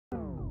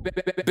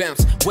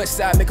Bounce. West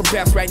side, make 'em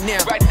bounce right now.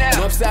 Right now.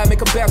 North side,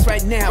 make 'em bounce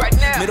right now. Right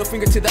now. Middle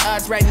finger to the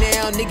odds right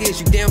now. Nigga, is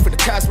you down for the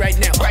cause right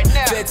now? Right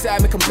now. Bed side,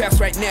 make 'em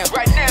bounce right now.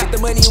 Right now. Get the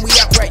money and we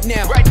out right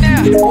now. Right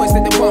now. Get the boys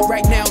that they want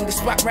right now. In the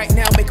spot right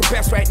now, make 'em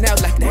bounce right now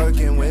like that.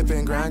 Working,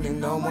 whipping, grinding,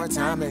 no more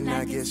time, and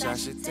I guess I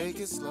should take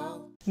it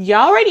slow.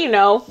 Y'all already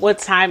know what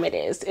time it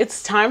is.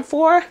 It's time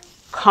for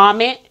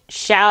comment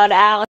shout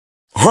out.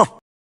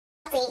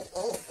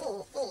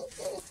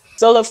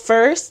 So the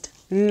first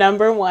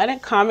number one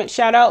comment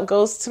shout out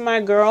goes to my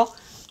girl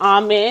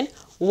Amin.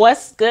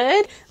 What's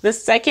good? The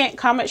second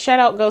comment shout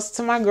out goes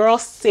to my girl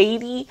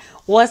Sadie.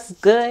 What's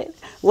good?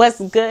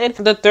 What's good?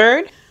 The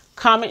third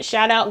comment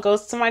shout out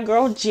goes to my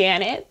girl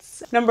Janet.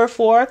 Number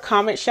 4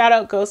 comment shout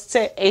out goes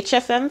to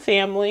HFM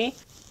family.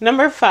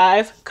 Number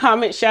 5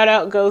 comment shout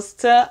out goes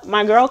to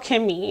my girl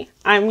Kimmy.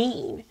 I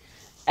mean,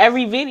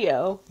 every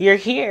video you're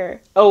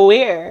here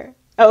aware,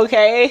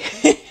 okay?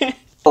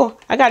 Oh,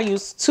 I gotta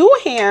use 2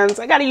 hands.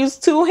 I gotta use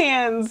 2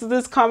 hands.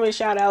 This comment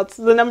shout out.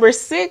 The number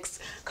 6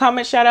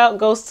 comment shout out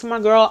goes to my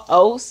girl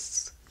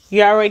Ose.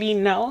 You already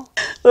know.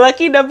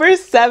 Lucky number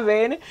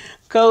 7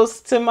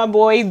 goes to my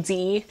boy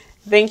D.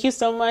 Thank you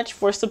so much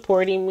for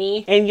supporting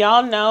me. And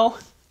y'all know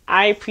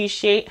I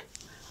appreciate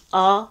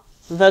all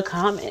the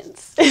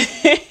comments.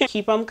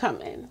 Keep them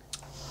coming.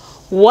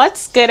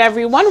 What's good,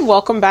 everyone?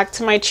 Welcome back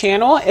to my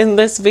channel. In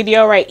this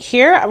video right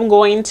here, I'm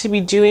going to be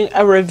doing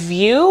a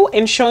review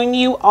and showing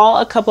you all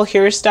a couple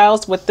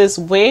hairstyles with this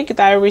wig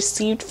that I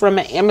received from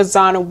an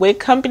Amazon wig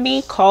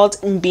company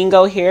called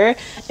EBINGOO Hair.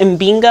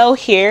 EBINGOO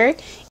Hair,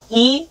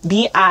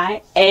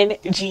 E-B-I-N-G-O-O.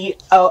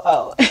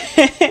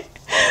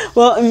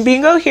 Well,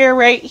 EBINGOO Hair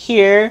right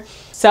here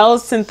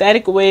sells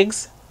synthetic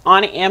wigs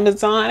on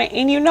Amazon,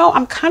 and you know,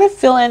 I'm kind of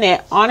feeling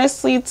it.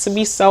 Honestly, to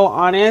be so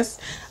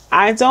honest,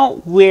 I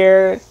don't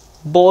wear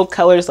bold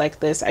colors like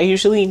this. I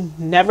usually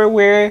never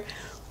wear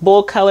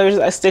bold colors.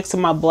 I stick to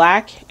my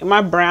black and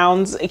my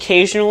browns,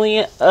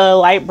 occasionally a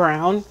light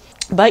brown.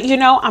 But you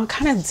know, I'm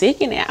kind of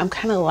digging it. I'm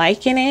kind of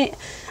liking it.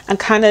 I'm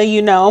kind of,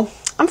 you know,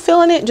 I'm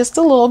feeling it just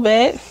a little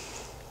bit.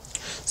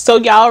 So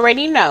y'all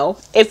already know,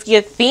 if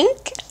you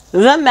think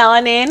the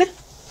melanin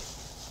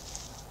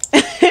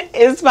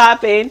is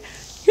popping,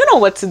 you know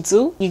what to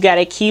do. You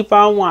gotta keep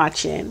on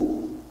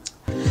watching.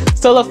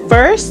 So the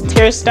first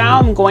hairstyle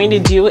I'm going to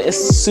do is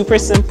super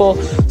simple,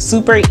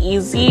 super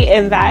easy,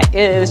 and that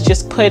is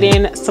just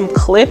putting some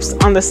clips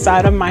on the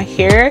side of my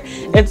hair.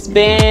 It's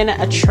been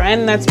a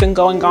trend that's been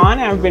going on,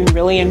 and I've been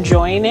really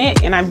enjoying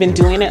it, and I've been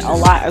doing it a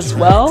lot as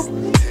well.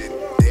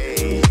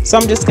 So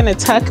I'm just gonna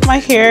tuck my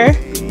hair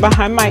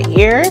behind my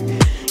ear,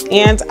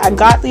 and I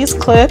got these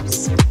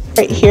clips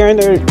right here, and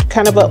they're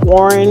kind of an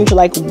orange,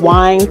 like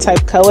wine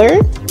type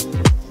color.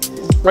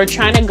 We're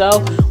trying to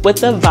go with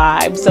the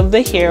vibes of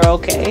the hair,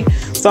 okay?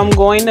 So I'm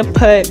going to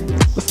put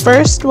the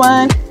first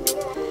one,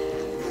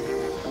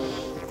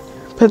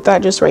 put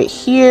that just right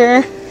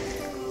here.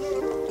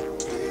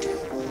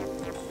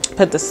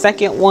 Put the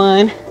second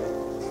one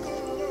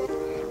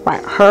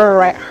right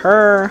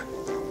here.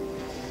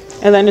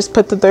 And then just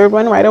put the third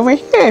one right over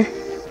here.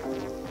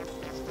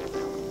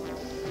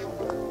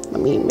 Let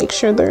me make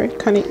sure they're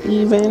kind of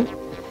even.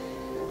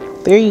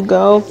 There you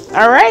go.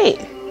 All right.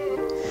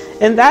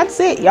 And that's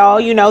it, y'all.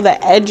 You know,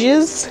 the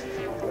edges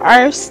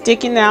are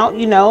sticking out,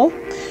 you know,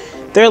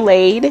 they're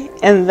laid.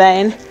 And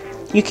then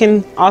you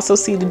can also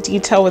see the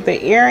detail with the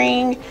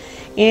earring.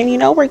 And, you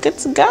know, we're good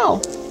to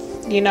go.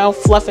 You know,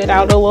 fluff it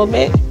out a little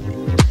bit.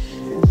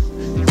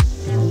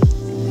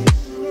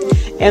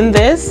 And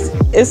this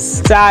is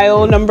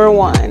style number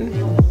 1.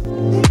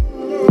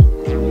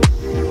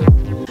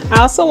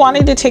 I also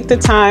wanted to take the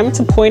time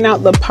to point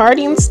out the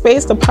parting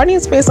space. The parting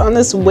space on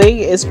this wig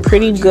is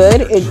pretty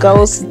good. It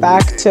goes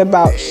back to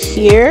about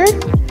here.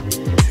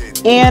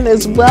 And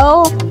as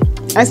well,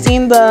 I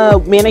seen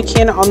the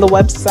mannequin on the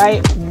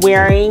website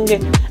wearing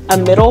a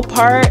middle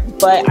part,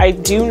 but I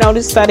do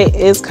notice that it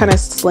is kind of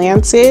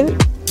slanted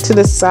to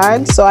the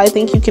side. So I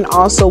think you can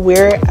also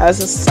wear it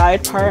as a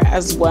side part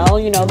as well.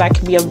 You know, that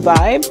could be a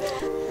vibe.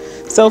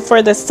 So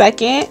for the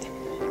second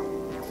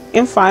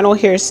and final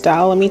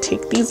hairstyle, let me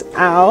take these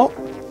out.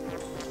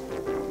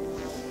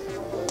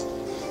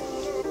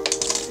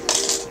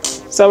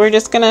 So we're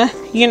just gonna,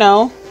 you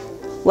know,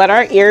 let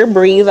our ear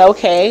breathe,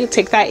 okay?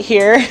 Take that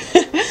hair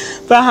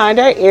behind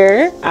our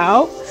ear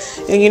out.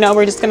 And you know,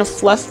 we're just gonna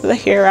fluff the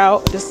hair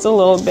out just a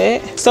little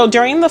bit. So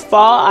during the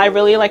fall, I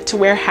really like to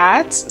wear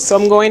hats. So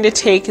I'm going to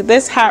take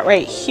this hat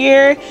right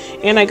here.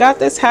 And I got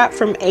this hat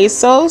from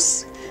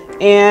ASOS.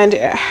 And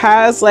it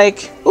has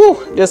like,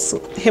 ooh, just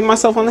hit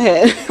myself on the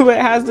head. But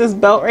it has this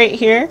belt right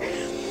here.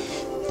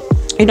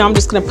 You know, I'm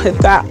just gonna put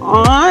that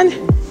on.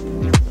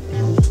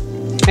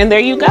 And there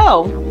you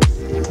go.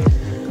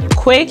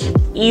 Quick,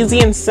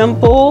 easy, and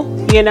simple.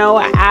 You know,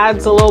 it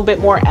adds a little bit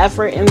more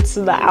effort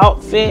into the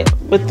outfit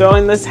with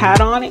throwing this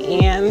hat on.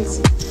 And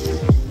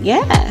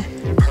yeah.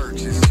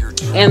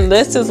 And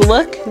this is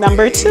look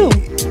number 2.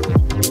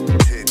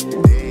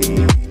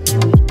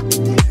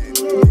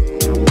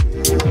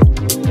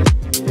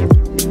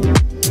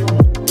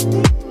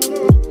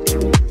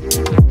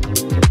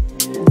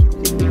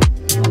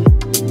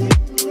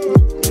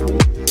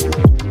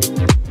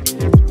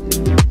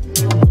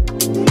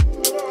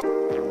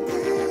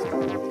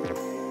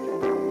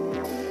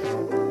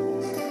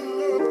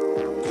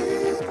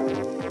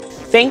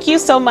 Thank you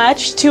so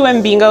much to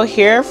EBINGOO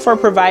here for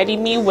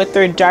providing me with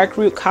their dark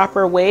root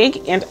copper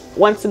wig. And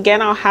once again,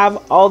 I'll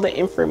have all the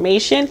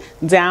information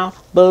down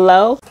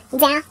below.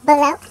 Down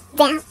below,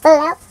 down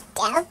below,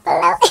 down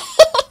below.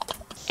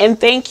 And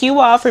thank you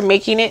all for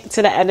making it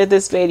to the end of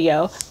this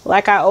video.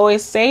 Like I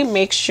always say,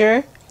 make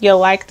sure you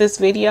like this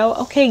video.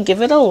 Okay,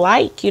 give it a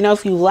like. You know,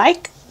 if you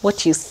like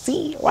what you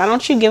see, why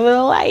don't you give it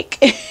a like?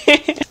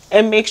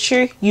 And make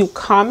sure you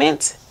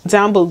comment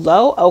down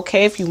below,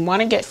 okay, if you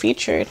want to get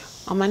featured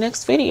on my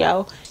next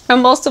video.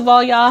 And most of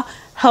all, y'all,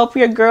 help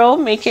your girl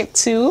make it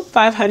to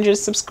 500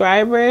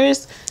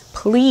 subscribers.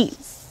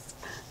 Please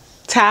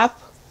tap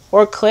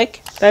or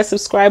click that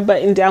subscribe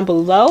button down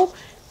below.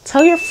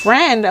 Tell your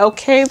friend,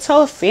 okay?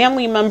 Tell a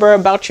family member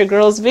about your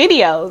girl's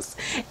videos.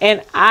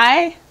 And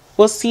I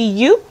will see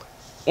you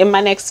in my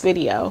next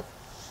video.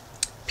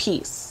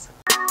 Peace.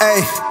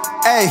 Hey,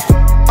 hey,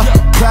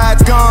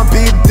 pride's gonna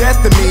be the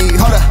death of me.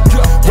 Hold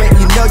up, wait,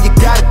 you know you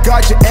gotta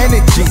guard your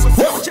energy.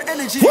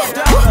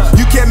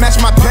 You can't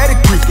match my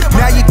pedigree,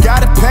 now you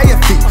gotta pay a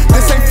fee.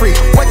 This ain't free,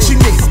 what you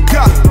need?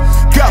 Go,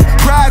 go,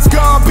 pride's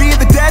gonna be